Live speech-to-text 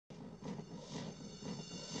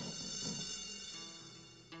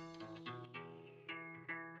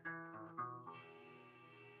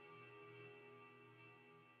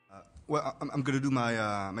Well, I'm going to do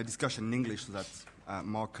my discussion in English so that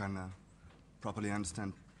Mark can properly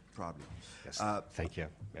understand, probably. Yes, thank you.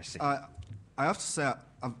 Merci. I have to say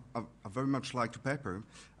I very much like your paper.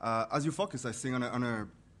 As you focus, I think, on a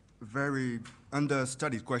very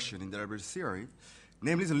understudied question in deliberative theory,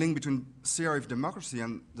 namely the link between theory of democracy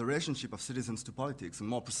and the relationship of citizens to politics, and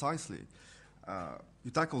more precisely,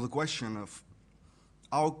 you tackle the question of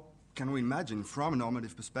how can we imagine, from a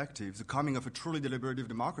normative perspective, the coming of a truly deliberative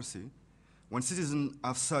democracy when citizens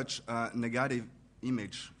have such a negative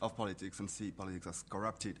image of politics and see politics as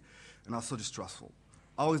corrupted and are so distrustful?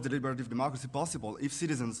 How is deliberative democracy possible if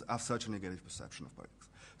citizens have such a negative perception of politics?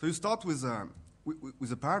 So you start with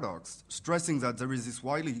a paradox, stressing that there is this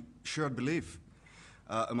widely shared belief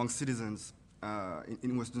among citizens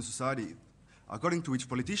in Western society, according to which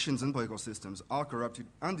politicians and political systems are corrupted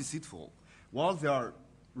and deceitful, while they are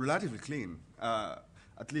relatively clean,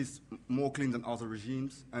 at least more clean than other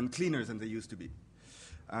regimes, and cleaner than they used to be.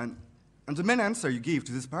 And the main answer you give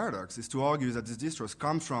to this paradox is to argue that this distrust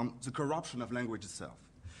comes from the corruption of language itself.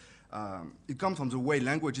 It comes from the way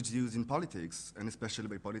language is used in politics, and especially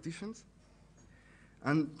by politicians,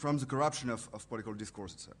 and from the corruption of political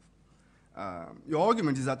discourse itself. Your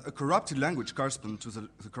argument is that a corrupted language corresponds to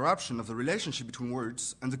the corruption of the relationship between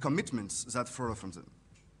words and the commitments that follow from them.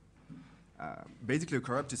 Basically, a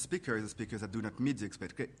corrupted speaker is a speaker that do not meet the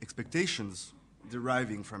expectations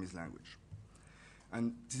deriving from his language.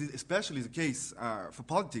 And this is especially the case for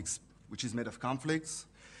politics, which is made of conflicts,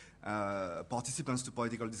 participants to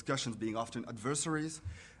political discussions being often adversaries,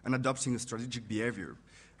 and adopting a strategic behavior,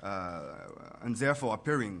 and therefore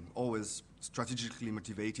appearing always strategically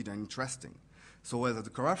motivated and interesting, so whether the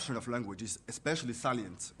corruption of language is especially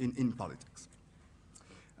salient in politics.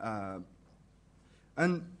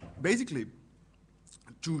 And basically,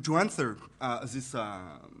 to answer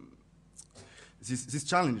this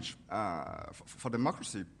challenge for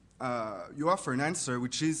democracy, you offer an answer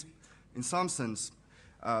which is, in some sense,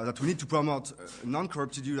 that we need to promote a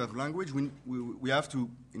non-corrupted use of language. We have to,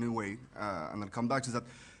 in a way, and I'll come back to that,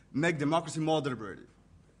 make democracy more deliberative.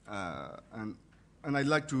 And I'd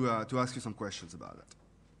like to ask you some questions about that.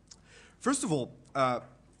 First of all,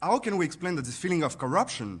 how can we explain that this feeling of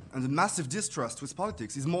corruption and the massive distrust with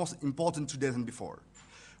politics is more important today than before?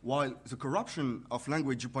 While the corruption of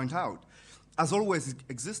language you point out has always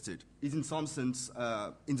existed, is in some sense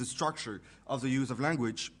in the structure of the use of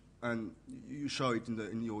language, and you show it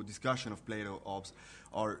in your discussion of Plato, Hobbes,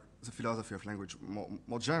 or the philosophy of language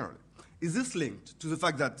more generally. Is this linked to the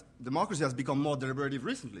fact that democracy has become more deliberative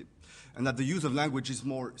recently, and that the use of language is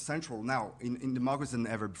more central now in democracy than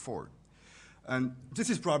ever before? And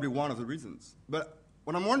this is probably one of the reasons. But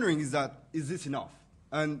what I'm wondering is this enough?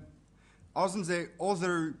 And aren't there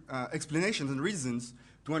other explanations and reasons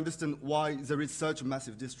to understand why there is such a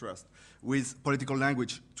massive distrust with political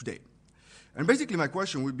language today? And basically my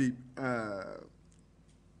question would be,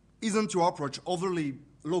 isn't your approach overly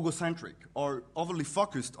logocentric or overly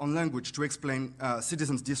focused on language to explain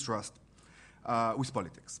citizens' distrust with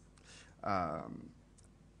politics?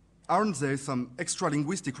 Aren't there some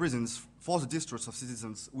extra-linguistic reasons for the distrust of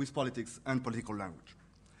citizens with politics and political language?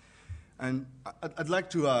 And I'd like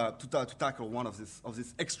to tackle one of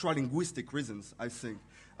these extra-linguistic reasons, I think,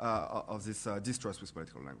 of this distrust with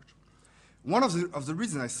political language. One of the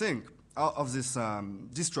reasons, I think, of this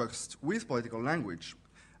distrust with political language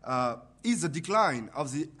is the decline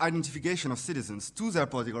of the identification of citizens to their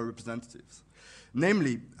political representatives.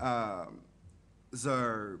 Namely,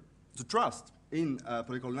 the trust in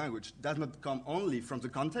political language does not come only from the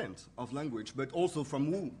content of language, but also from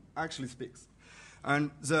who actually speaks. And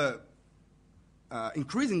the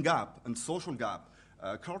increasing gap and social gap,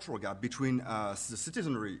 cultural gap between the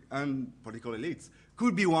citizenry and political elites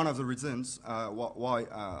could be one of the reasons why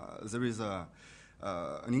there is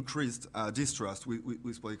an increased distrust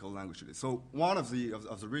with political language today. So one of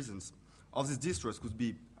the reasons of this distrust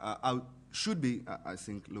should be, I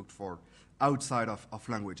think, looked for outside of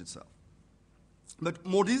language itself. But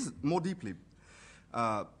more deeply,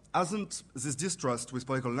 hasn't this distrust with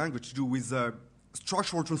political language to do with the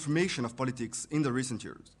structural transformation of politics in the recent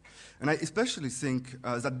years? And I especially think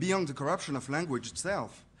that beyond the corruption of language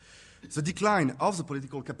itself, the decline of the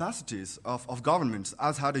political capacities of governments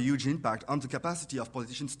has had a huge impact on the capacity of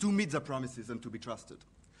politicians to meet their promises and to be trusted.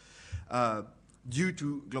 Due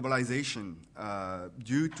to globalization,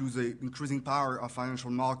 due to the increasing power of financial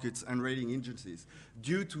markets and rating agencies,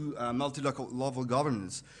 due to multi-level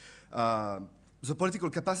governance, the political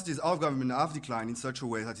capacities of government have declined in such a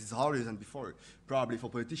way that it's harder than before, probably for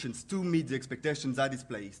politicians to meet the expectations that is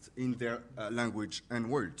placed in their language and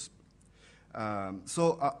words.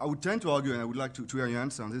 So I would tend to argue, and I would like to hear your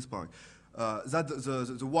answer on this point, that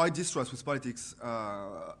the wide distrust with politics,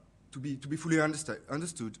 to be fully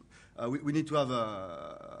understood, we need to have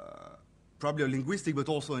probably a linguistic, but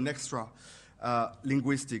also an extra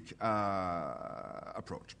linguistic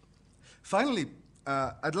approach. Finally,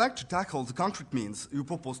 I'd like to tackle the concrete means you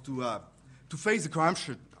propose to face the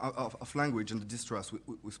corruption of language and the distrust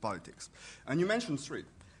with politics. And you mentioned three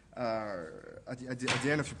at the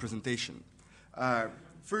end of your presentation.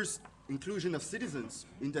 First, inclusion of citizens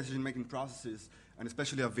in decision-making processes, and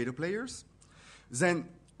especially of veto players. Then,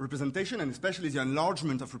 representation, and especially the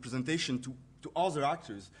enlargement of representation to other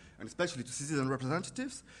actors, and especially to citizen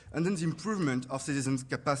representatives. And then the improvement of citizens'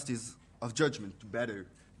 capacities of judgment to better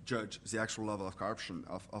judge the actual level of corruption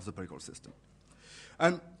of the political system.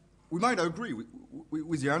 And we might agree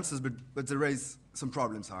with the answers, but they raise some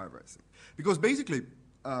problems, however, I think. Because basically,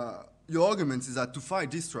 your argument is that to fight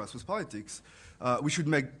distrust with politics, we should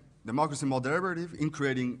make democracy more deliberative in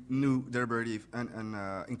creating new deliberative and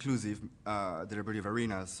inclusive deliberative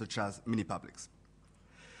arenas, such as mini-publics.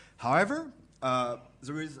 However,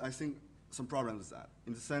 there is, I think, some problems with that,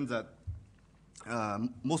 in the sense that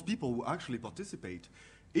most people who actually participate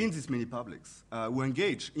in these mini-publics, who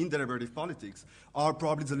engage in deliberative politics, are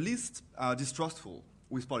probably the least distrustful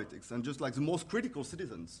with politics. And just like the most critical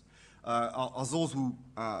citizens are those who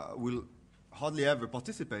will hardly ever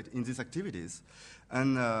participate in these activities.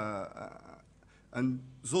 And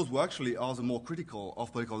those who actually are the more critical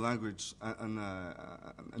of political language and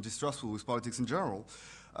distrustful with politics in general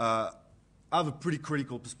have a pretty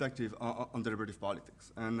critical perspective on deliberative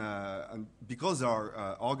politics. And because they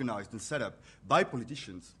are organized and set up by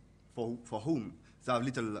politicians for whom they have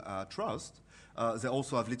little trust, they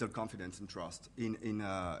also have little confidence and trust in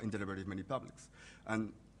deliberative mini-publics.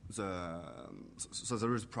 And so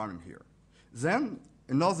there is a problem here. Then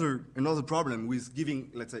another problem with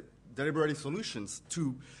giving, let's say, deliberative solutions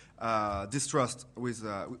to distrust with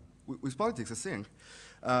politics, I think,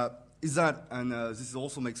 is that, and this is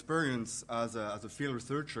also my experience as a field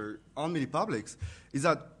researcher on mini-publics, is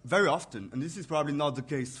that very often, and this is probably not the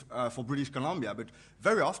case for British Columbia, but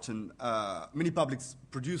very often mini-publics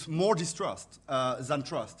produce more distrust than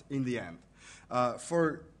trust in the end.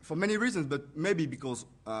 For many reasons, but maybe because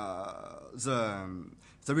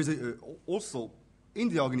there is also in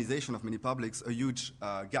the organization of mini-publics a huge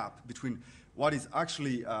gap between what is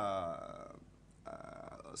actually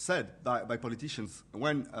said by politicians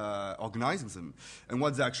when organizing them and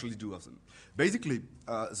what they actually do of them. Basically,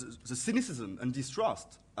 the cynicism and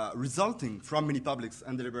distrust resulting from mini-publics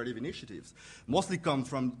and deliberative initiatives mostly come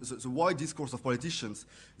from the wide discourse of politicians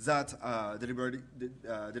that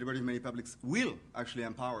deliberative mini-publics will actually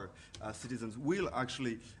empower citizens, will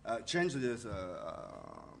actually change the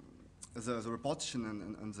repartition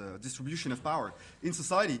and the distribution of power in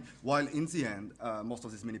society, while in the end, most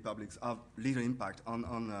of these mini-publics have little impact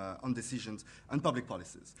on decisions and public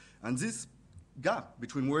policies. And this gap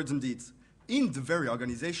between words and deeds in the very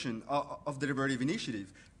organization of deliberative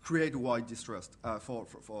initiatives create a wide distrust for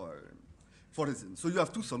citizens. So you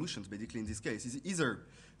have two solutions, basically, in this case. It's either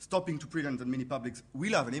stopping to pretend that mini-publics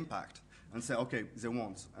will have an impact and say, okay, they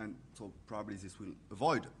won't, and so probably this will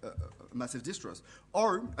avoid a massive distrust,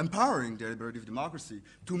 or empowering deliberative democracy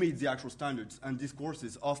to meet the actual standards and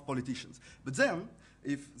discourses of politicians. But then,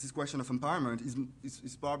 if this question of empowerment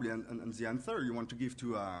is probably, and the answer you want to give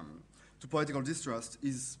to political distrust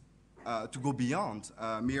is to go beyond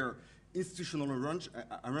mere institutional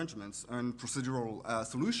arrangements and procedural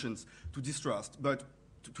solutions to distrust, but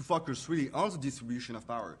to focus really on the distribution of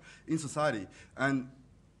power in society, and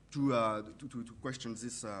to question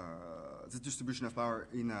this distribution of power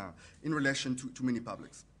in relation to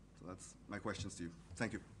mini-publics. So that's my questions to you.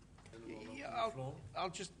 Thank you. Yeah, I'll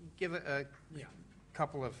just give a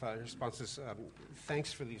couple of responses.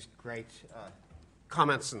 Thanks for these great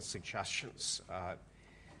comments and suggestions.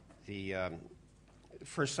 The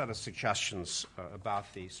first set of suggestions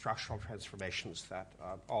about the structural transformations that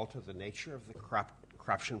alter the nature of the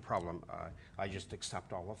corruption problem, I just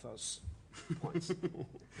accept all of those points.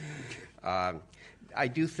 I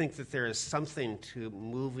do think that there is something to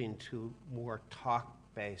moving to more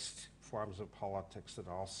talk-based forms of politics that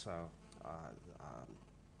also,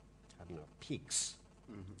 piques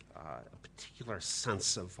a particular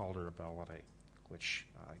sense of vulnerability, which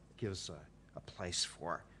gives a place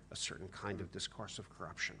for a certain kind of discourse of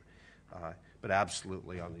corruption, but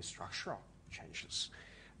absolutely on these structural changes.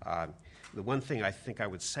 The one thing I think I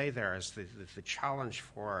would say there is the challenge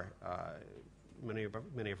for many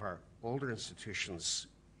of our older institutions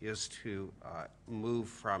is to move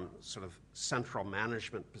from sort of central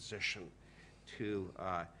management position to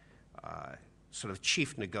sort of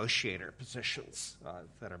chief negotiator positions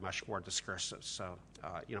that are much more discursive. So,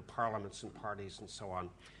 parliaments and parties and so on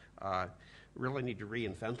really need to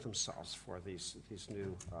reinvent themselves for these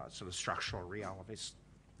new sort of structural realities.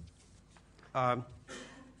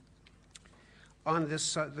 On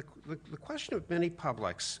this, the question of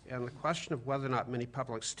mini-publics and the question of whether or not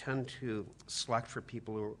mini-publics tend to select for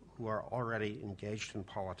people who are already engaged in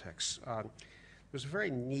politics. There's a very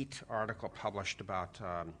neat article published about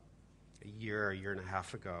a year and a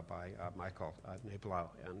half ago by Michael Nablow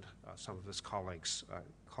and some of his colleagues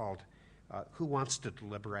called Who Wants to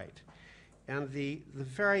Deliberate? And the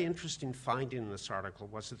very interesting finding in this article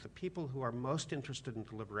was that the people who are most interested in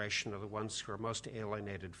deliberation are the ones who are most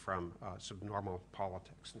alienated from sort of normal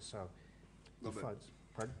politics. And so,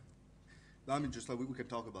 pardon? No, I mean, just like we can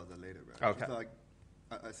talk about that later, right? Okay. Just like,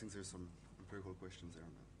 I think there's some empirical questions there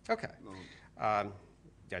on that. Okay. No.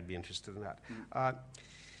 I'd be interested in that.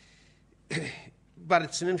 But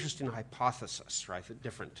it's an interesting hypothesis, right? That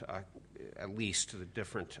different, at least the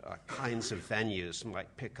different kinds of venues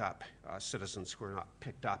might pick up citizens who are not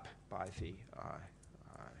picked up by the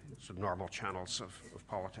sort of normal channels of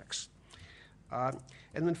politics. And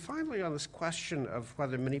then finally, on this question of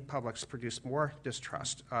whether mini-publics produce more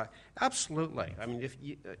distrust, absolutely. I mean, if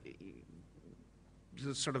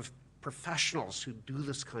the sort of professionals who do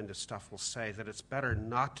this kind of stuff will say that it's better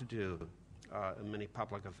not to do a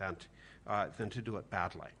mini-public event than to do it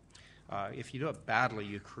badly. If you do it badly,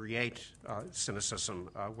 you create cynicism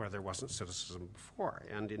where there wasn't cynicism before.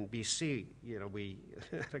 And in BC, we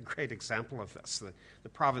had a great example of this. The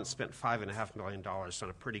province spent $5.5 million on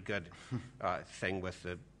a pretty good thing with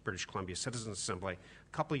the British Columbia Citizens Assembly.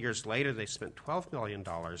 A couple of years later, they spent $12 million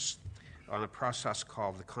on a process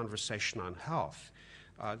called the Conversation on Health.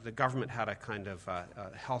 The government had a kind of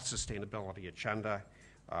health sustainability agenda.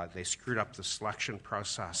 They screwed up the selection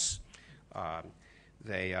process.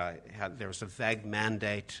 There was a vague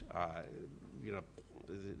mandate.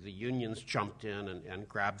 The unions jumped in and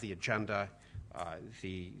grabbed the agenda.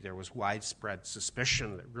 There was widespread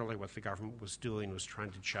suspicion that really what the government was doing was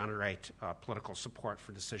trying to generate political support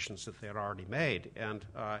for decisions that they had already made. And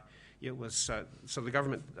it was so the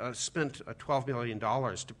government spent $12 million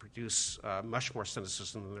to produce much more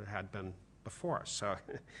cynicism than there had been before. So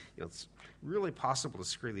it's really possible to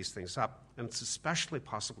screw these things up, and it's especially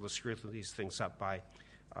possible to screw these things up by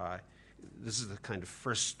this is the kind of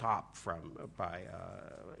first stop by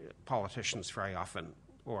politicians very often,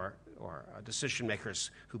 or decision makers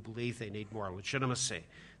who believe they need more legitimacy.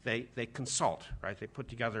 They consult, right? They put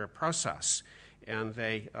together a process, and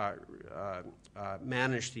they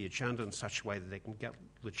manage the agenda in such a way that they can get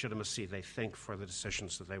legitimacy, they think, for the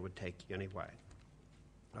decisions that they would take anyway.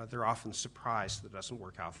 They're often surprised that it doesn't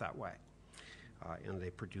work out that way, and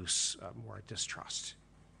they produce more distrust.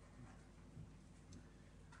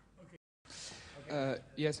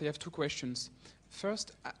 Yes, I have two questions.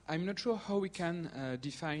 First, I'm not sure how we can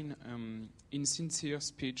define insincere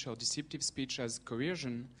speech or deceptive speech as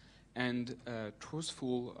coercion and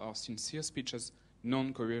truthful or sincere speech as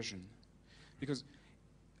non-coercion. Because,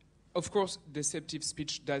 of course, deceptive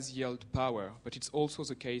speech does yield power, but it's also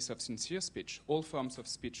the case of sincere speech. All forms of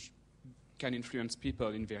speech can influence people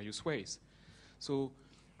in various ways. So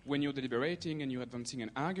when you're deliberating and you're advancing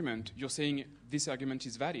an argument, you're saying this argument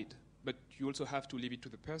is valid, but you also have to leave it to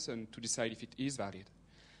the person to decide if it is valid.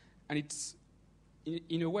 And it's,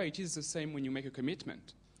 in a way, it is the same when you make a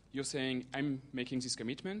commitment. You're saying, I'm making this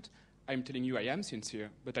commitment, I'm telling you I am sincere,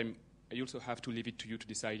 but I also have to leave it to you to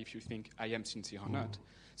decide if you think I am sincere or not.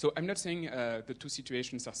 So I'm not saying the two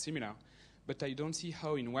situations are similar, but I don't see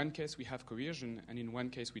how in one case we have coercion and in one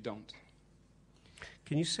case we don't.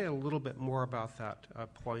 Can you say a little bit more about that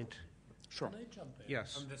point? Sure. Can I jump in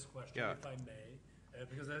Yes. on this question, Yeah. if I may?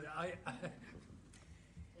 Because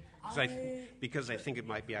Because I think it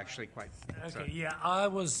might be actually quite... okay, yeah, I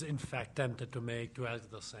was in fact tempted to ask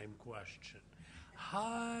the same question.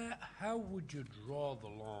 How would you draw the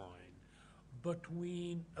line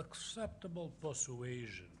between acceptable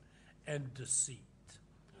persuasion and deceit?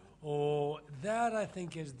 Or that, I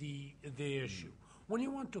think, is the issue. When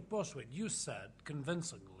you want to persuade, you said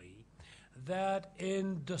convincingly that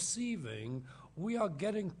in deceiving, we are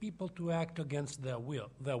getting people to act against their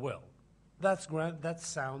will. That's grand, that's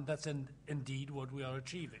sound, that's indeed what we are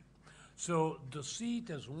achieving. So deceit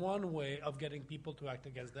is one way of getting people to act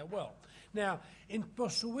against their will. Now, in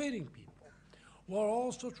persuading people, we're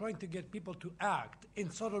also trying to get people to act in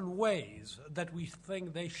certain ways that we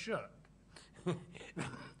think they should.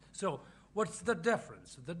 So what's the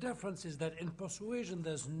difference? The difference is that in persuasion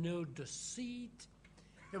there's no deceit.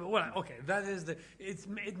 Yeah, well, okay, that is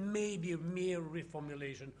it may be a mere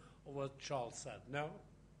reformulation what Charles said, no?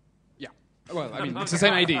 Yeah. Well, I mean, it's the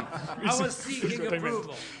same idea. I was seeking what I meant.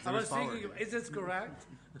 approval. Is this correct?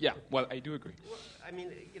 Yeah, well, I do agree. Well, I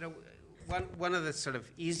mean, one of the sort of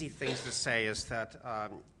easy things to say is that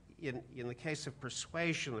in the case of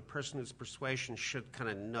persuasion, the person who's persuasion should kind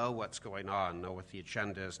of know what's going on, know what the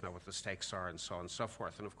agenda is, know what the stakes are, and so on and so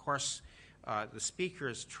forth. And of course, the speaker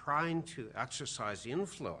is trying to exercise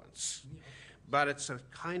influence, but it's a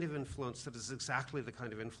kind of influence that is exactly the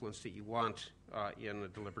kind of influence that you want in a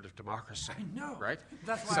deliberative democracy. I know. Right?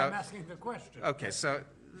 That's why I'm asking the question. Okay, so,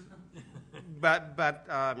 but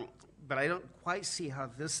I don't quite see how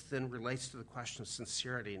this then relates to the question of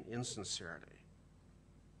sincerity and insincerity.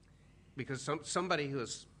 Because somebody who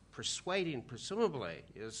is persuading, presumably,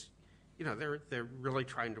 is, they're really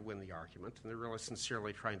trying to win the argument, and they're really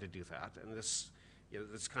sincerely trying to do that. And this,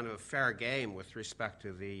 it's kind of a fair game with respect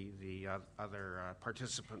to the other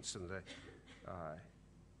participants in the,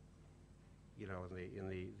 in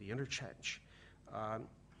the interchange.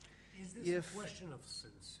 Is this a question of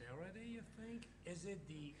sincerity, you think? Is it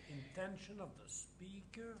the intention of the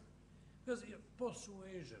speaker? Because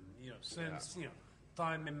persuasion, since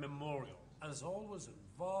time immemorial, has always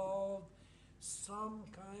involved some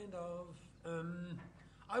kind of,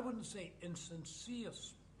 I wouldn't say insincere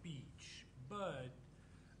speech, but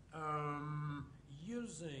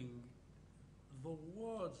using the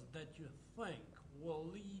words that you think will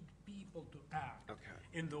lead people to act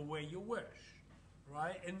in the way you wish,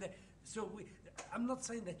 right? And I'm not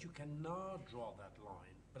saying that you cannot draw that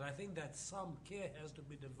line, but I think that some care has to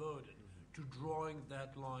be devoted to drawing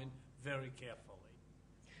that line very carefully.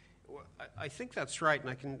 Well, I think that's right, and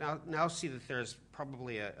I can now see that there's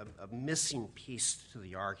probably a missing piece to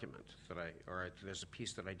the argument there's a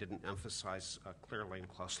piece that I didn't emphasize clearly and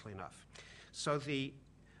closely enough. So it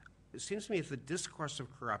seems to me if the discourse of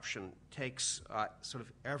corruption takes sort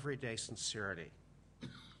of everyday sincerity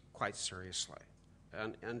quite seriously,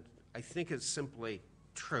 and I think it's simply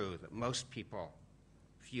true that most people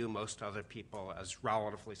view most other people as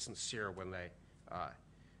relatively sincere when they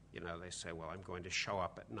they say, well, I'm going to show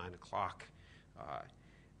up at 9 o'clock.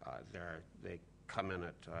 They come in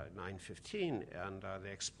at 9:15, and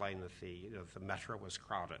they explain that the metro was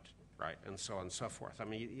crowded, right, and so on and so forth. I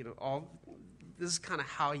mean, this is kind of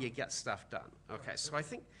how you get stuff done. Okay, so I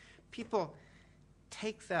think people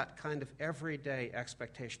take that kind of everyday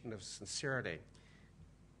expectation of sincerity,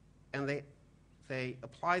 and they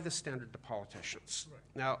apply the standard to politicians. Right.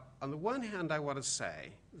 Now, on the one hand, I want to say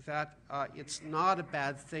that it's not a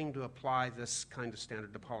bad thing to apply this kind of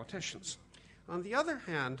standard to politicians. On the other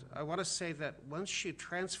hand, I want to say that once you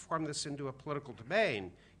transform this into a political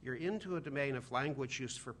domain, you're into a domain of language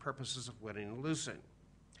used for purposes of winning and losing.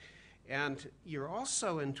 And you're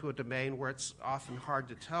also into a domain where it's often hard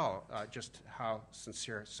to tell just how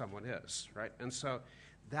sincere someone is, right? And so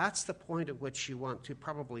that's the point at which you want to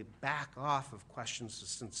probably back off of questions of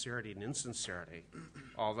sincerity and insincerity,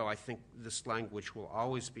 although I think this language will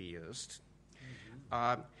always be used,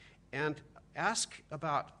 and ask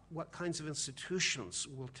about what kinds of institutions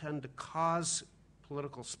will tend to cause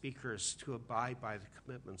political speakers to abide by the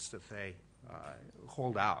commitments that they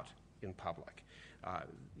hold out in public.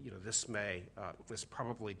 This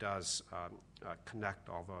probably does connect,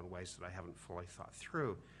 although in ways that I haven't fully thought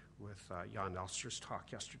through, with Jan Elster's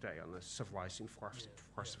talk yesterday on the civilizing force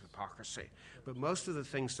of hypocrisy. But most of the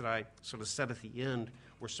things that I sort of said at the end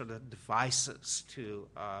were sort of devices to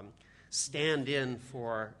stand in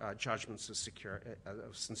for judgments of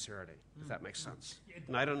sincerity, if that makes sense.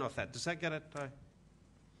 And I don't know if does that get it?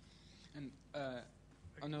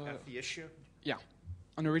 At the issue? Yeah.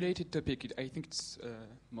 On a related topic, I think it's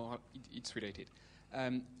related.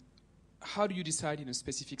 How do you decide in a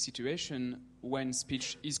specific situation when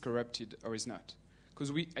speech is corrupted or is not?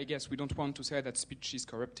 Because I guess we don't want to say that speech is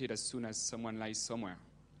corrupted as soon as someone lies somewhere.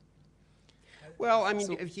 Well, I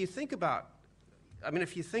mean, if you think about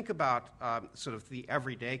sort of the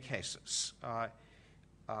everyday cases,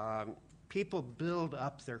 people build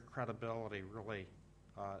up their credibility really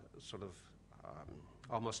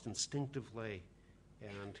almost instinctively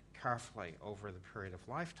and carefully over the period of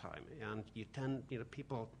lifetime. And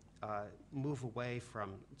people move away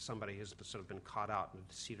from somebody who's sort of been caught out in a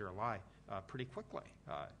deceit or a lie pretty quickly.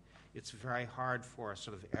 It's very hard for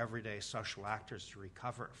sort of everyday social actors to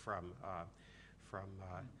recover from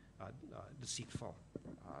deceitful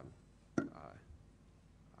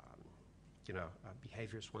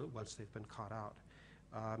behaviors once they've been caught out.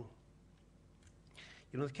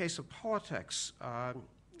 In the case of politics,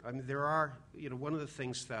 there are, one of the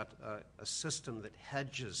things that a system that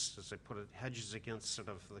hedges, as I put it, hedges against sort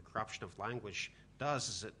of the corruption of language does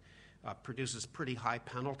is it produces pretty high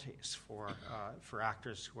penalties for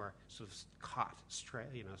actors who are sort of caught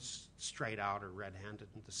straight out or red-handed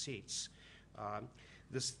in the seats.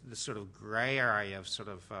 This sort of gray area of sort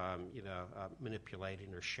of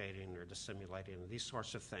manipulating or shading or dissimulating, these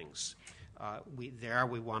sorts of things. We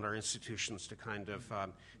want our institutions to kind of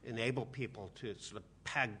enable people to sort of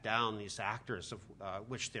peg down these actors of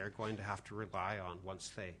which they're going to have to rely on once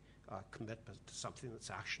they commit to something that's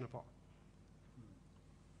actionable.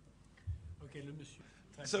 Okay, le monsieur.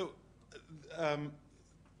 So,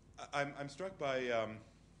 I'm struck by.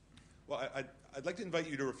 I'd like to invite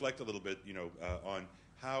you to reflect a little bit, on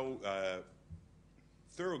how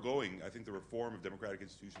thoroughgoing I think the reform of democratic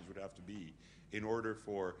institutions would have to be in order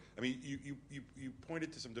for. I mean, you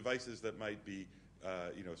pointed to some devices that might be,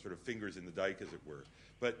 sort of fingers in the dike, as it were.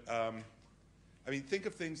 But I mean, think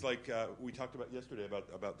of things like we talked about yesterday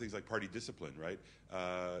about things like party discipline, right?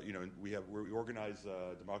 And we organize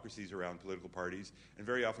democracies around political parties, and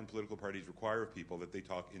very often political parties require of people that they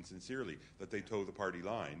talk insincerely, that they toe the party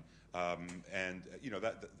line, to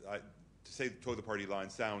say toe the party line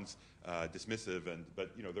sounds dismissive,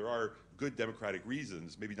 but there are good democratic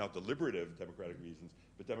reasons, maybe not deliberative democratic reasons,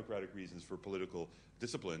 but democratic reasons for political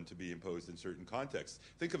discipline to be imposed in certain contexts.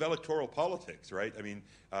 Think of electoral politics, right? I mean,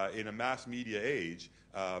 in a mass media age,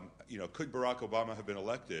 could Barack Obama have been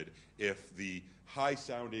elected if the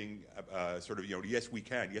high-sounding yes we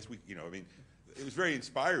can, yes we, I mean, it was very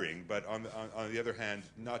inspiring, but on the other hand,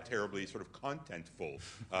 not terribly sort of contentful.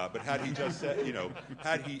 But had he just said,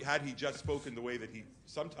 had he just spoken the way that he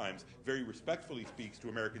sometimes very respectfully speaks to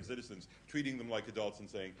American citizens, treating them like adults and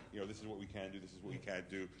saying, this is what we can do, this is what we can't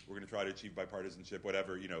do, we're going to try to achieve bipartisanship,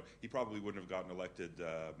 whatever, he probably wouldn't have gotten elected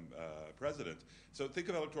president. So think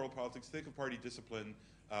of electoral politics, think of party discipline.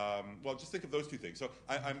 Just think of those two things. So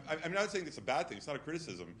I'm not saying it's a bad thing. It's not a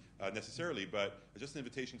criticism necessarily, but just an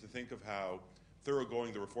invitation to think of how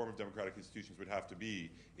thoroughgoing the reform of democratic institutions would have to be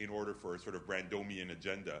in order for a sort of Brandomian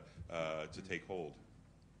agenda to take hold.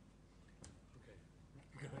 Okay.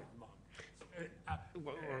 Go ahead, Mark. I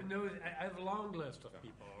have a long list of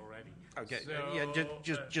people already. Okay. So,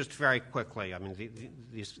 just very quickly. I mean,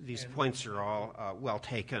 these points are all well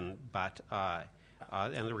taken, but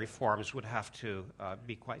and the reforms would have to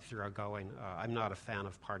be quite thoroughgoing. I'm not a fan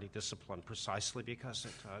of party discipline precisely because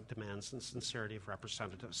it demands the sincerity of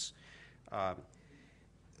representatives. And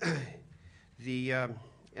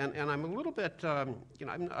I'm a little bit,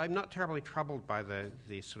 I'm not terribly troubled by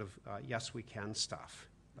the sort of yes we can stuff.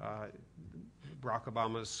 Barack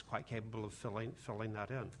Obama is quite capable of filling that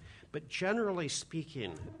in. But generally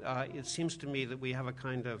speaking, it seems to me that we have a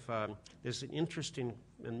kind of, there's an interesting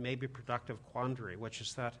and maybe productive quandary, which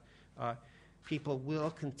is that people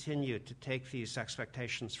will continue to take these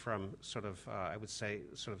expectations from sort of, I would say,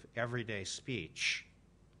 sort of everyday speech,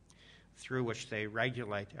 through which they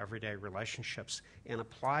regulate everyday relationships, and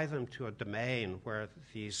apply them to a domain where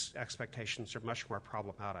these expectations are much more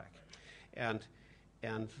problematic. And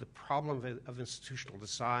the problem of institutional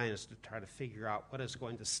design is to try to figure out what is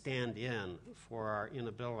going to stand in for our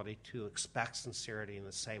inability to expect sincerity in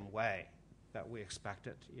the same way that we expect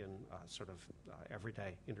it in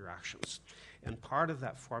everyday interactions. And part of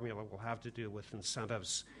that formula will have to do with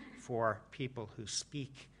incentives for people who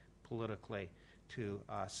speak politically to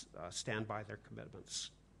stand by their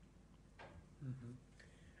commitments. Mm-hmm.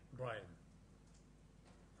 Brian.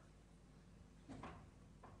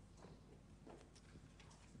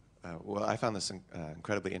 I found this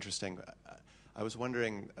incredibly interesting. I was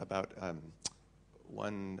wondering about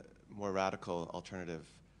one more radical alternative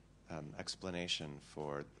explanation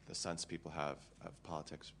for the sense people have of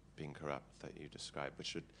politics being corrupt that you described, which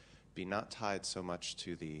should be not tied so much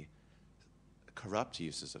to the corrupt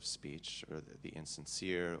uses of speech or the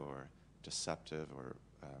insincere or deceptive or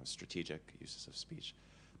strategic uses of speech,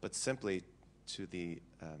 but simply to the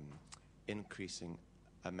increasing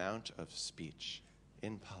amount of speech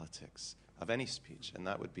in politics, of any speech. And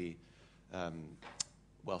that would be,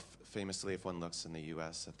 famously, if one looks in the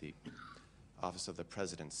U.S. at the office of the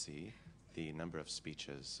presidency, the number of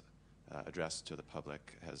speeches addressed to the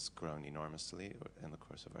public has grown enormously in the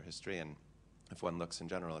course of our history. And if one looks in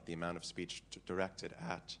general at the amount of speech directed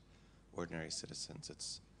at ordinary citizens,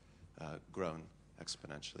 it's grown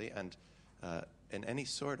exponentially. And in any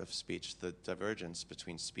sort of speech, the divergence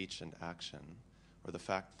between speech and action, or the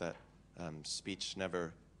fact that speech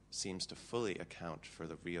never seems to fully account for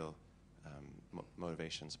the real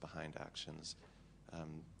motivations behind actions,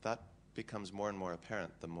 that becomes more and more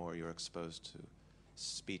apparent the more you're exposed to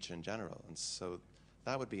speech in general. And so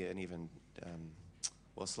that would be an even,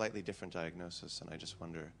 slightly different diagnosis, and I just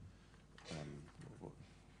wonder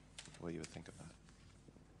what you would think of that.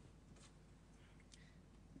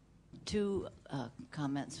 two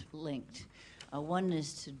comments linked. One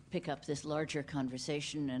is to pick up this larger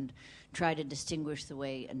conversation and try to distinguish the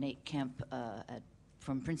way Nate Kemp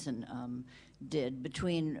from Princeton did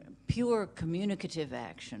between pure communicative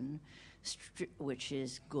action, which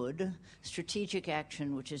is good, strategic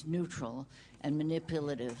action, which is neutral, and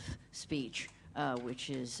manipulative speech, which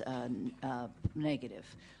is negative.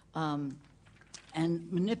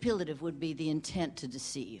 And manipulative would be the intent to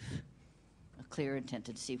deceive, a clear intent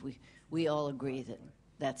to deceive. We all agree that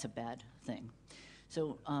that's a bad thing.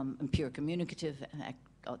 So pure communicative,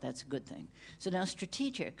 that's a good thing. So now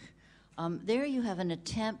strategic, there you have an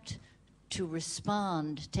attempt to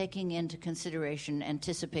respond, taking into consideration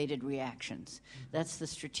anticipated reactions. That's the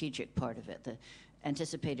strategic part of it, the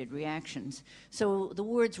anticipated reactions. So the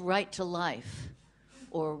words right to life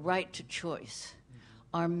or right to choice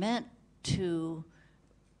are meant to,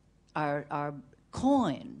 are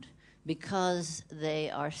coined because they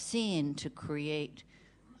are seen to create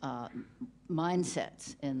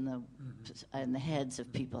mindsets in the heads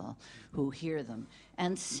of people who hear them.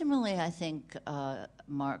 And similarly, I think,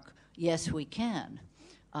 Mark, Yes We Can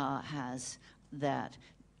has that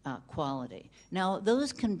quality. Now,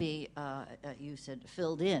 those can be, you said,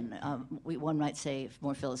 filled in. One might say,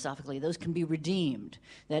 more philosophically, those can be redeemed.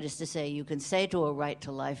 That is to say, you can say to a right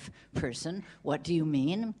to life person, what do you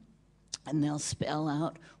mean? And they'll spell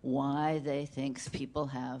out why they think people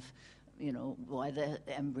have, why the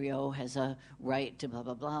embryo has a right to blah,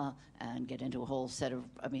 blah, blah, and get into a whole set of,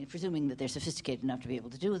 presuming that they're sophisticated enough to be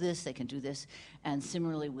able to do this, they can do this. And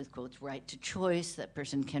similarly with, quotes, right to choice, that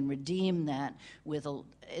person can redeem that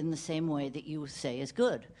in the same way that you say is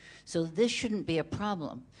good. So this shouldn't be a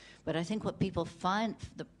problem. But I think what people find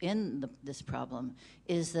in this problem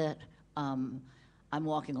is that I'm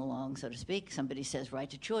walking along, so to speak, somebody says right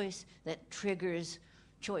to choice, that triggers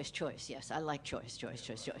choice, yes, I like choice.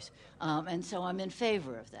 And so I'm in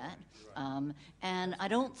favor of that. And I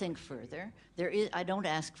don't think further. I don't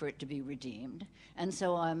ask for it to be redeemed. And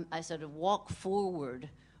so I sort of walk forward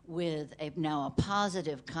with now a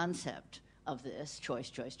positive concept of this,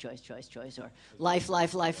 choice, or life,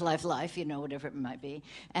 whatever it might be.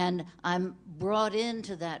 And I'm brought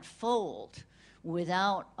into that fold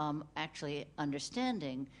without actually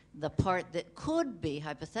understanding the part that could be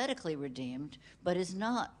hypothetically redeemed, but is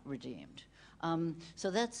not redeemed. So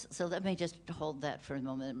let me just hold that for a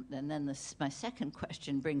moment, and then my second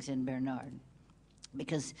question brings in Bernard,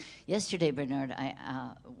 because yesterday, Bernard,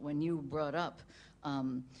 when you brought up,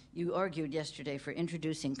 you argued yesterday for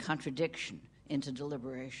introducing contradiction into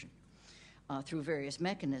deliberation through various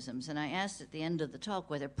mechanisms, and I asked at the end of the talk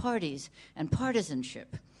whether parties and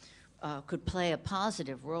partisanship could play a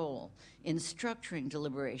positive role in structuring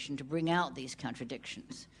deliberation to bring out these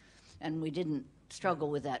contradictions. And we didn't struggle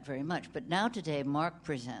with that very much. But now today, Mark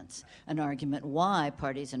presents an argument why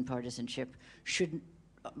parties and partisanship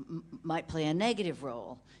might play a negative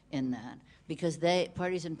role in that, because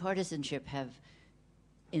parties and partisanship have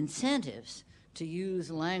incentives to use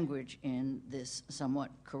language in this somewhat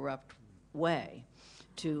corrupt way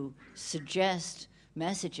to suggest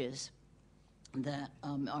messages that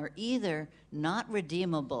are either not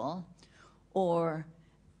redeemable or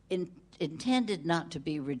intended not to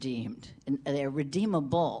be redeemed. They're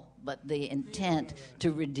redeemable, but the intent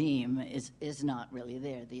to redeem is not really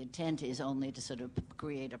there. The intent is only to sort of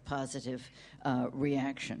create a positive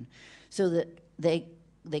reaction. So that the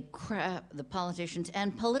politicians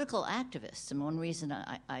and political activists, and one reason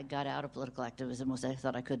I got out of political activism was I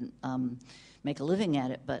thought I couldn't make a living at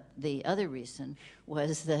it, but the other reason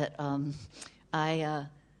was that I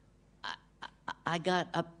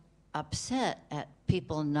got upset at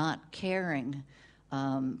people not caring.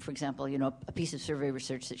 For example, a piece of survey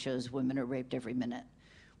research that shows women are raped every minute.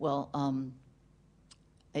 Well,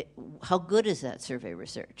 how good is that survey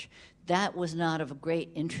research? That was not of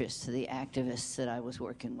great interest to the activists that I was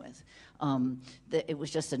working with. It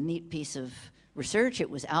was just a neat piece of research. It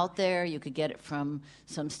was out there. You could get it from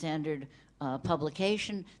some standard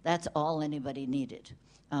publication. That's all anybody needed.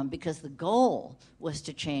 Because the goal was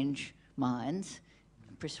to change minds,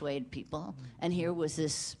 persuade people, and here was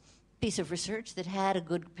this piece of research that had a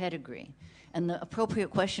good pedigree. And the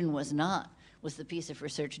appropriate question was not, was the piece of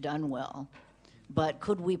research done well, but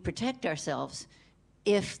could we protect ourselves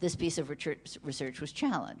if this piece of research was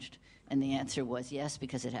challenged? And the answer was yes,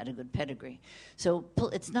 because it had a good pedigree. So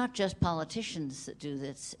it's not just politicians that do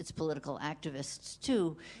this, it's political activists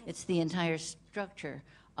too. It's the entire structure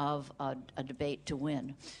of a debate to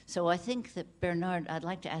win. So I think that Bernard, I'd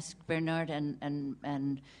like to ask Bernard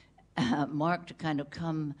and Mark to kind of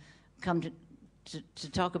come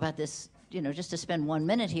to talk about this just to spend 1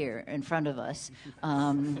 minute here in front of us,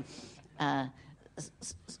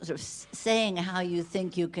 sort of saying how you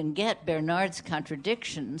think you can get Bernard's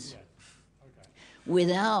contradictions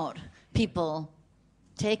without people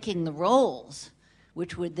taking the roles,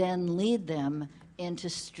 which would then lead them into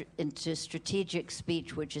strategic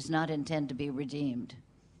speech, which is not intended to be redeemed.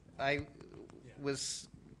 I was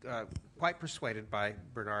quite persuaded by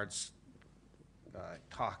Bernard's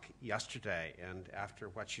talk yesterday, and after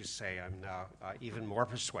what you say, I'm now even more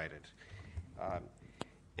persuaded.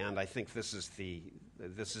 And I think this is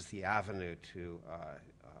the avenue to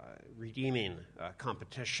redeeming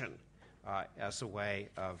competition as a way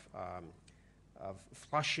of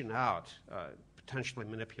flushing out potentially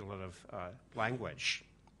manipulative language.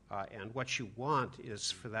 And what you want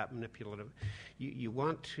is for that manipulative, you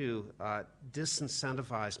want to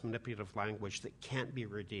disincentivize manipulative language that can't be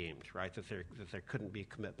redeemed, right? That there couldn't be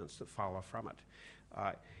commitments that follow from it.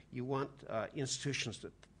 You want institutions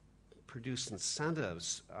that produce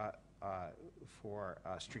incentives for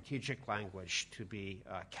strategic language to be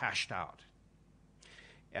cashed out.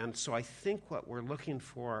 And so I think what we're looking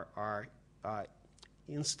for are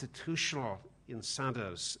institutional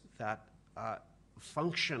incentives that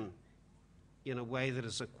function in a way that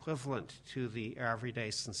is equivalent to the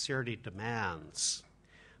everyday sincerity demands,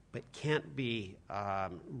 but can't be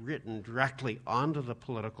written directly onto the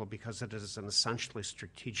political because it is an essentially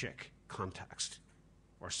strategic context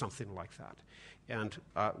or something like that. And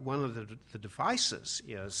one of the devices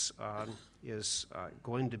is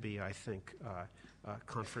going to be, I think,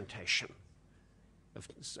 confrontation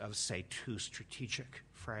of, say, two strategic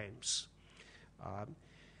frames.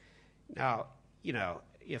 Now,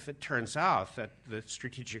 if it turns out that the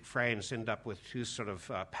strategic frames end up with two sort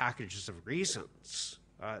of packages of reasons,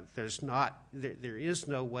 there is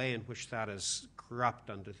no way in which that is corrupt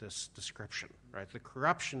under this description, right? The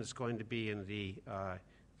corruption is going to be in the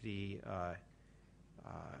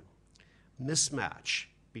mismatch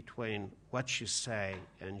between what you say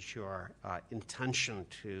and your intention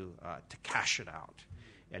to cash it out.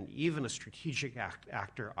 And even a strategic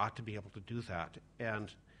actor ought to be able to do that.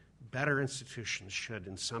 And better institutions should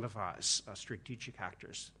incentivize strategic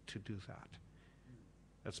actors to do that.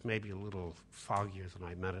 That's maybe a little foggier than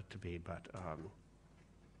I meant it to be, but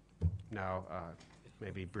now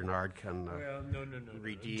maybe Bernard can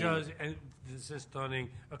redeem. Just, and this is turning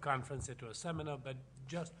a conference into a seminar, but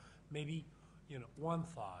just maybe one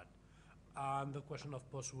thought on the question of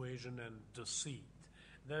persuasion and deceit.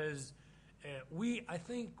 There is, I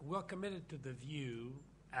think we're committed to the view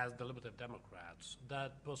as deliberative Democrats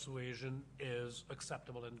that persuasion is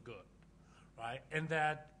acceptable and good, right? And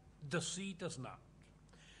that deceit is not.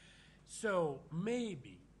 So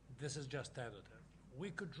maybe, this is just tentative,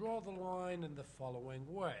 we could draw the line in the following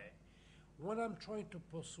way. When I'm trying to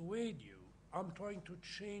persuade you, I'm trying to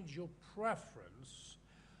change your preference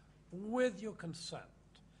with your consent.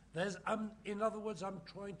 In other words, I'm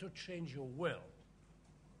trying to change your will.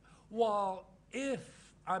 While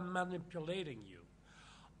if I'm manipulating you,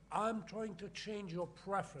 I'm trying to change your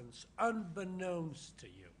preference unbeknownst to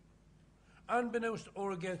you, unbeknownst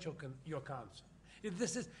or against your consent. It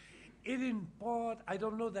in part, I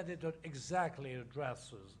don't know that it exactly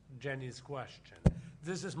addresses Jenny's question.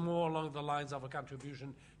 This is more along the lines of a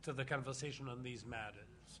contribution to the conversation on these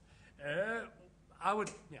matters. All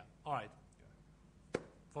right.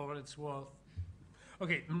 For what it's worth.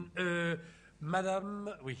 Okay, Madame,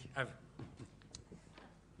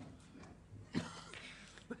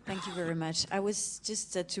 Thank you very much. I was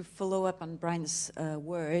just to follow up on Brian's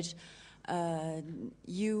word.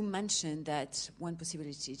 You mentioned that one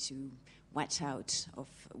possibility to watch out of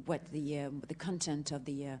what the content of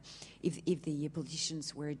the if the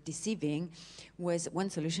politicians were deceiving was one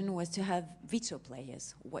solution was to have veto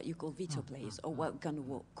players, what you call veto players, or what we can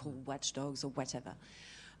call watchdogs or whatever.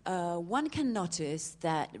 One can notice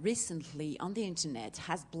that recently on the internet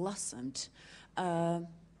has blossomed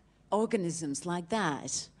organisms like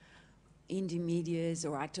that, indie medias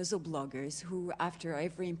or actors or bloggers who, after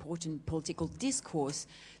every important political discourse,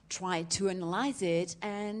 try to analyze it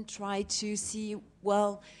and try to see,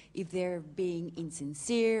 well, if they're being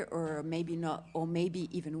insincere or maybe not, or maybe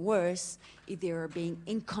even worse, if they are being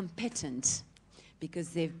incompetent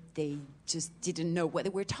because they just didn't know what they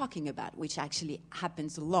were talking about, which actually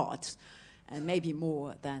happens a lot, and maybe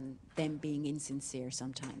more than them being insincere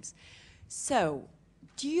sometimes. So,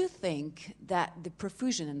 do you think that the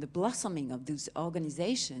profusion and the blossoming of those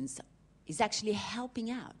organizations is actually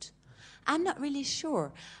helping out? I'm not really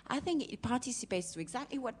sure. I think it participates to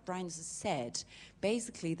exactly what Brian has said,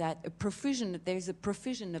 basically that there's a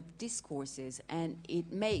profusion of discourses, and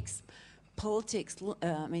it makes politics,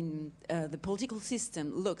 the political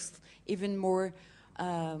system looks even more,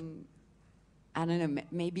 I don't know,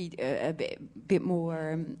 maybe a bit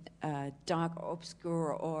more dark,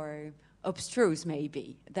 obscure, or obstruse,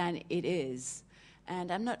 maybe, than it is.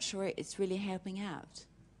 And I'm not sure it's really helping out.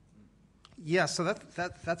 Yeah, so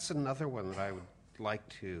that's another one that I would like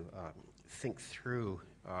to think through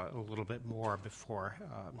a little bit more before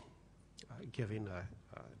giving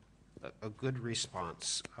a good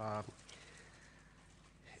response.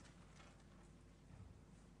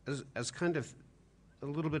 As kind of a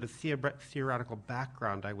little bit of theoretical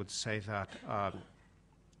background, I would say that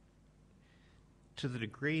to the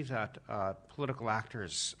degree that political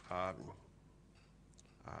actors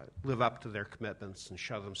live up to their commitments and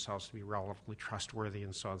show themselves to be relatively trustworthy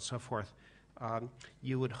and so on and so forth,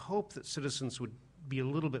 you would hope that citizens would be a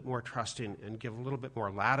little bit more trusting and give a little bit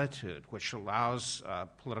more latitude, which allows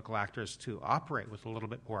political actors to operate with a little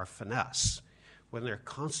bit more finesse. When they're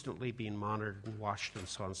constantly being monitored and watched and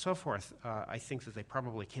so on and so forth, I think that they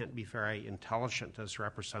probably can't be very intelligent as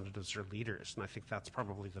representatives or leaders, and I think that's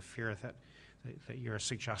probably the fear that you're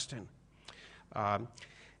suggesting.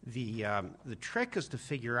 The trick is to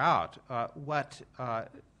figure out what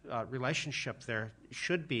relationship there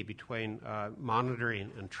should be between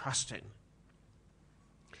monitoring and trusting.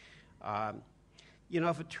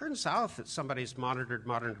 If it turns out that somebody's monitored,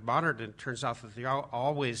 and it turns out that they're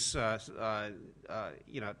always, it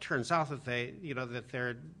turns out that that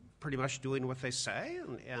they're pretty much doing what they say,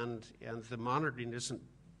 and the monitoring isn't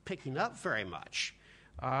picking up very much,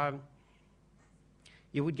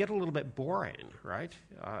 it would get a little bit boring, right?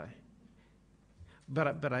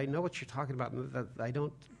 But I know what you're talking about, and that I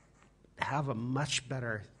don't have a much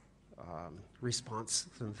better response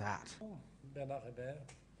than that.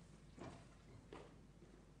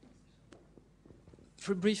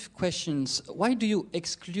 Three brief questions. Why do you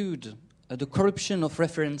exclude the corruption of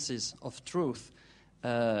references of truth?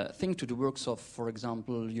 Think to the works of, for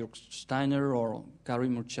example, Jürg Steiner or Gary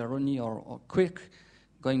Murciaroni or Quirk,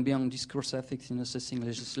 going beyond discourse ethics in assessing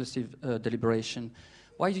legislative deliberation.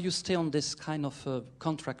 Why do you stay on this kind of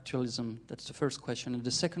contractualism? That's the first question. And the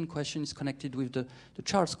second question is connected with the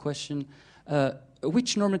Charles question.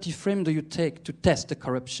 Which normative frame do you take to test the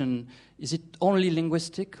corruption? Is it only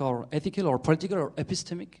linguistic or ethical or political or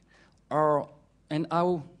epistemic? And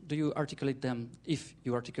how do you articulate them, if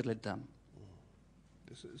you articulate them?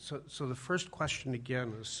 So the first question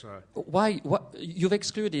again is... Why you've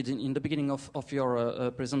excluded in the beginning of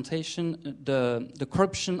your presentation the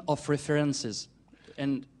corruption of references,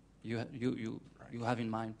 and you have in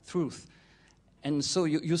mind truth. And so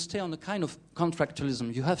you stay on a kind of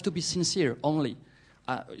contractualism. You have to be sincere only.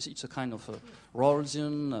 It's a kind of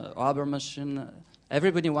Rawlsian, Habermasian.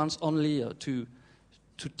 Everybody wants only to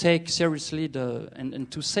take seriously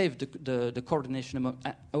and to save the coordination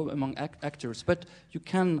among actors. But you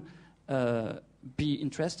can be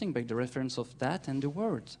interesting by the reference of that and the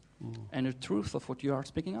words and the truth of what you are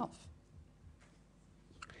speaking of.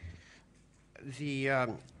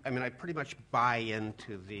 I pretty much buy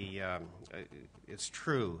into it's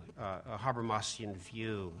true, a Habermasian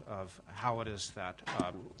view of how it is that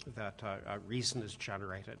reason is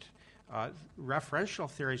generated. Referential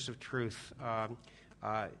theories of truth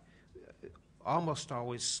almost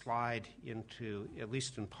always slide into, at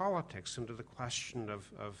least in politics, into the question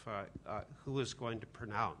of who is going to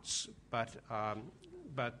pronounce. But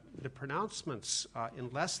the pronouncements,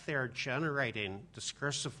 unless they're generating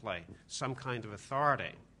discursively some kind of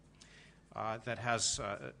authority that has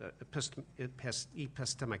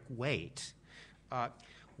epistemic weight,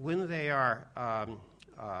 when they are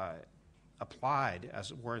applied,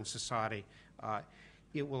 as it were, in society,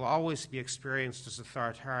 it will always be experienced as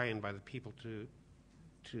authoritarian by the people to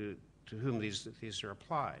whom these are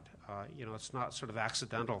applied. It's not sort of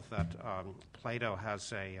accidental that Plato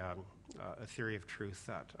has a theory of truth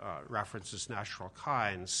that references natural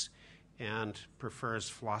kinds and prefers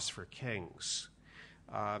philosopher kings.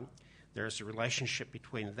 There's a relationship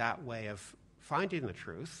between that way of finding the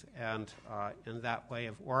truth and that way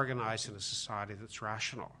of organizing a society that's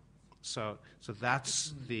rational. So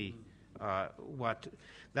that's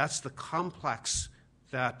that's the complex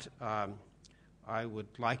that I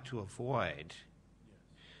would like to avoid.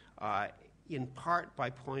 In part by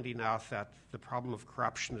pointing out that the problem of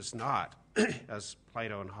corruption is not, as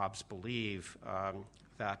Plato and Hobbes believe,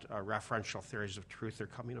 that referential theories of truth are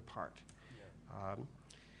coming apart. I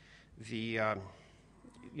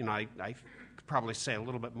could probably say a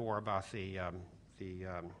little bit more about the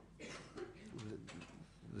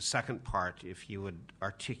second part if you would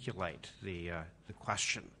articulate the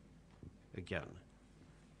question again.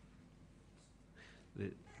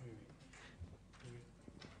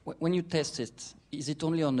 when you test it, is it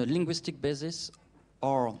only on a linguistic basis,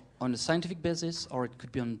 or on a scientific basis, or it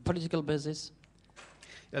could be on political basis?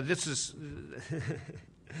 This is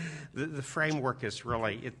the framework is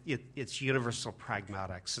really it's universal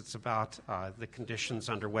pragmatics. It's about the conditions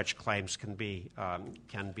under which claims can be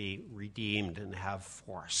redeemed and have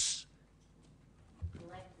force.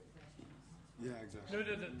 Yeah, exactly. No,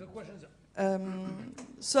 the questions.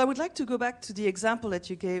 So I would like to go back to the example that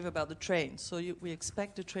you gave about the train. So we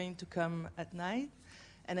expect the train to come at night,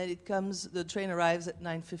 and then the train arrives at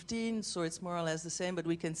 9:15, so it's more or less the same, but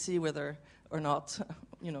we can see whether or not,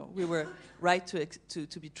 we were right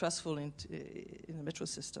to be trustful in the metro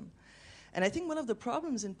system. And I think one of the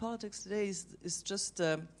problems in politics today is just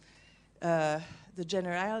the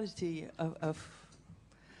generality of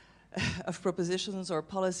propositions or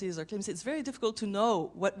policies or claims. It's very difficult to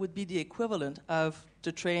know what would be the equivalent of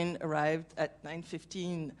the train arrived at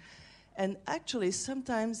 9:15. And actually,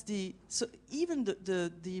 sometimes even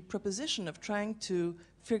the proposition of trying to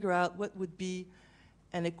figure out what would be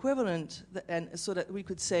an equivalent, and so that we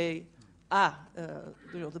could say,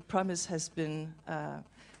 the promise has been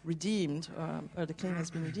redeemed, or the claim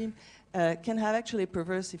has been redeemed, can have actually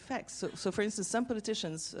perverse effects. So for instance, some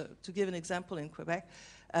politicians, to give an example in Quebec,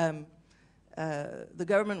 the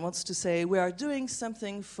government wants to say, we are doing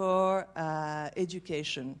something for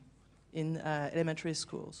education in elementary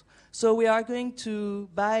schools. So we are going to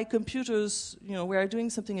buy computers, we are doing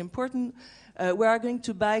something important. We are going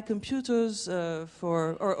to buy computers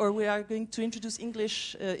or we are going to introduce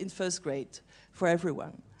English in first grade for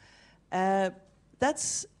everyone.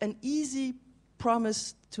 That's an easy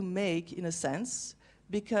promise to make, in a sense,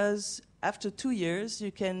 because after 2 years,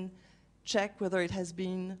 you can check whether it has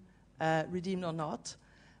been redeemed or not,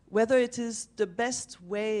 whether it is the best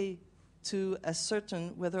way to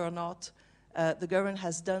ascertain whether or not the government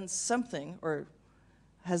has done something or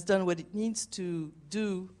has done what it needs to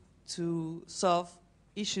do to solve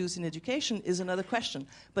issues in education is another question.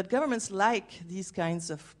 But governments like these kinds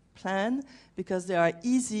of plans because they are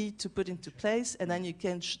easy to put into place, and then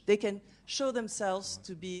they can show themselves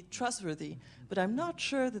to be trustworthy. But I'm not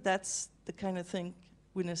sure that that's the kind of thing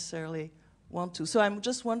we necessarily want to. So I'm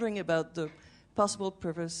just wondering about the possible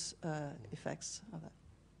perverse effects of that.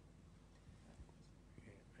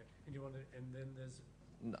 And then there's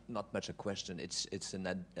not much a question.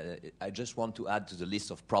 I just want to add to the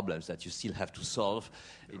list of problems that you still have to solve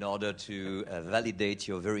in order to validate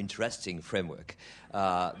your very interesting framework.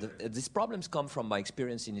 These problems come from my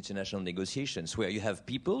experience in international negotiations, where you have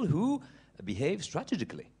people who behave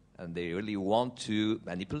strategically, and they really want to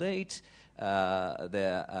manipulate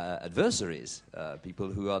their adversaries, people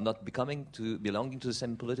who are not belonging to the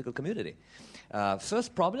same political community.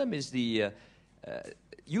 First problem is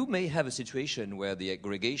you may have a situation where the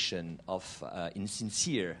aggregation of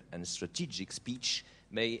insincere and strategic speech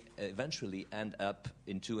may eventually end up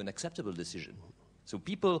into an acceptable decision. So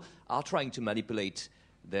people are trying to manipulate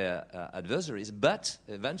their adversaries, but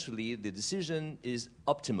eventually the decision is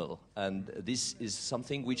optimal, and this is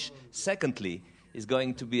something which, secondly, is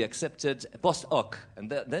going to be accepted post hoc. And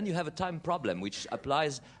then you have a time problem, which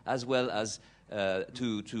applies as well as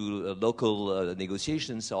to local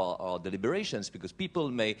negotiations or deliberations, because people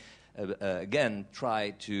may, again,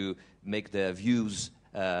 try to make their views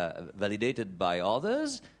validated by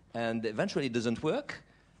others, and eventually it doesn't work.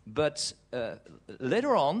 But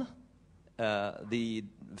later on, the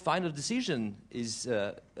final decision is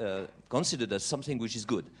considered as something which is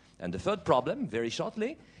good. And the third problem, very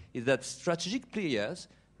shortly, is that strategic players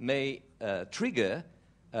may trigger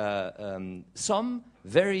some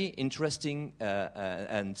very interesting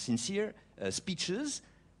and sincere speeches,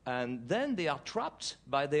 and then they are trapped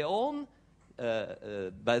by their own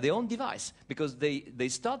device, because they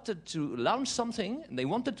started to launch something, and they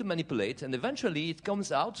wanted to manipulate, and eventually it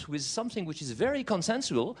comes out with something which is very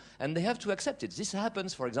consensual, and they have to accept it. This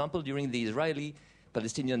happens, for example, during the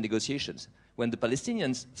Israeli-Palestinian negotiations, when the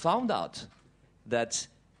Palestinians found out that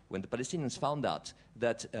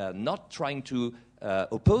not trying to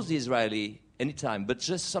oppose the Israeli anytime, but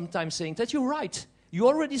just sometimes saying that you're right. You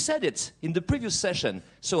already said it in the previous session,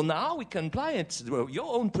 so now we can apply it,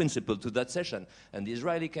 your own principle, to that session. And the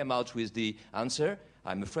Israeli came out with the answer,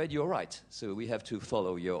 I'm afraid you're right. So we have to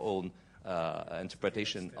follow your own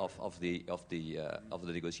interpretation of the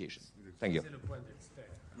negotiation. Thank you.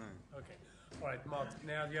 Okay. All right, Mark,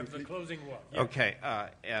 now you have the closing word. Yeah. Okay,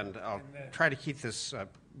 and I'll try to keep this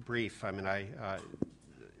brief. I mean, I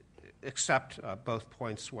accept both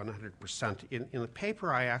points 100%. In the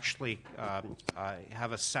paper, I actually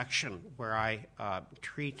have a section where I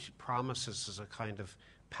treat promises as a kind of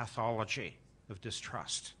pathology of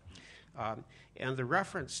distrust. And the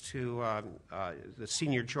reference to the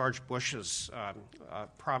senior George Bush's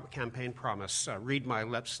campaign promise, read my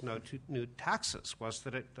lips, no new taxes, was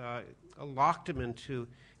that it locked him into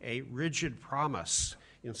a rigid promise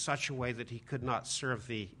in such a way that he could not serve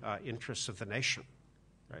the interests of the nation.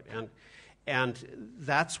 Right? And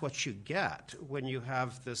that's what you get when you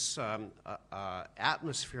have this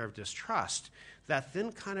atmosphere of distrust that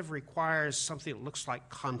then kind of requires something that looks like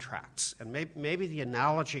contracts. And maybe the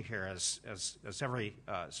analogy here, as every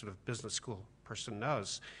sort of business school person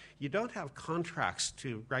knows, you don't have contracts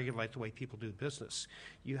to regulate the way people do business.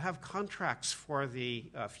 You have contracts for the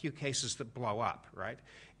few cases that blow up, right?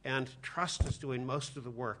 And trust is doing most of the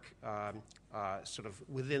work sort of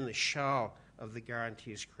within the shell of the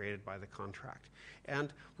guarantees created by the contract.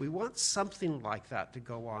 And we want something like that to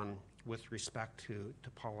go on with respect to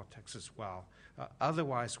politics as well.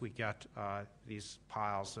 Otherwise, we get these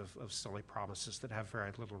piles of silly promises that have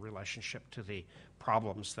very little relationship to the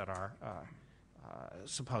problems that are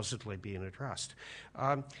supposedly being addressed.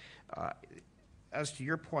 As to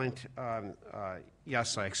your point,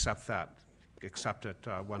 yes, I accept that. Accept it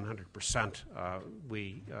 100%.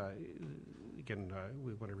 We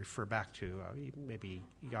want to refer back to maybe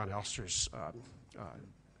Jan Elster's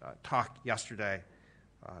talk yesterday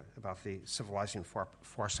about the civilizing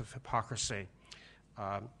force of hypocrisy.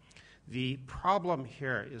 The problem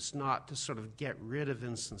here is not to sort of get rid of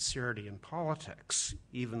insincerity in politics,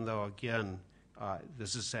 even though, again,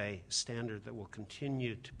 this is a standard that will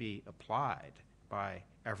continue to be applied by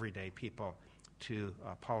everyday people to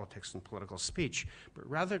politics and political speech, but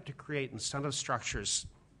rather to create incentive structures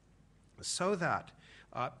so that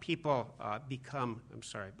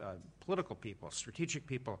political people, strategic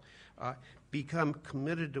people, become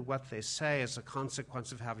committed to what they say as a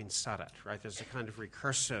consequence of having said it, right? There's a kind of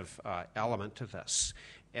recursive element to this.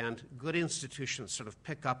 And good institutions sort of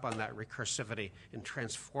pick up on that recursivity and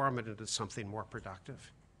transform it into something more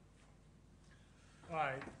productive. All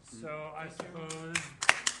right, so I suppose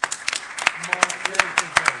more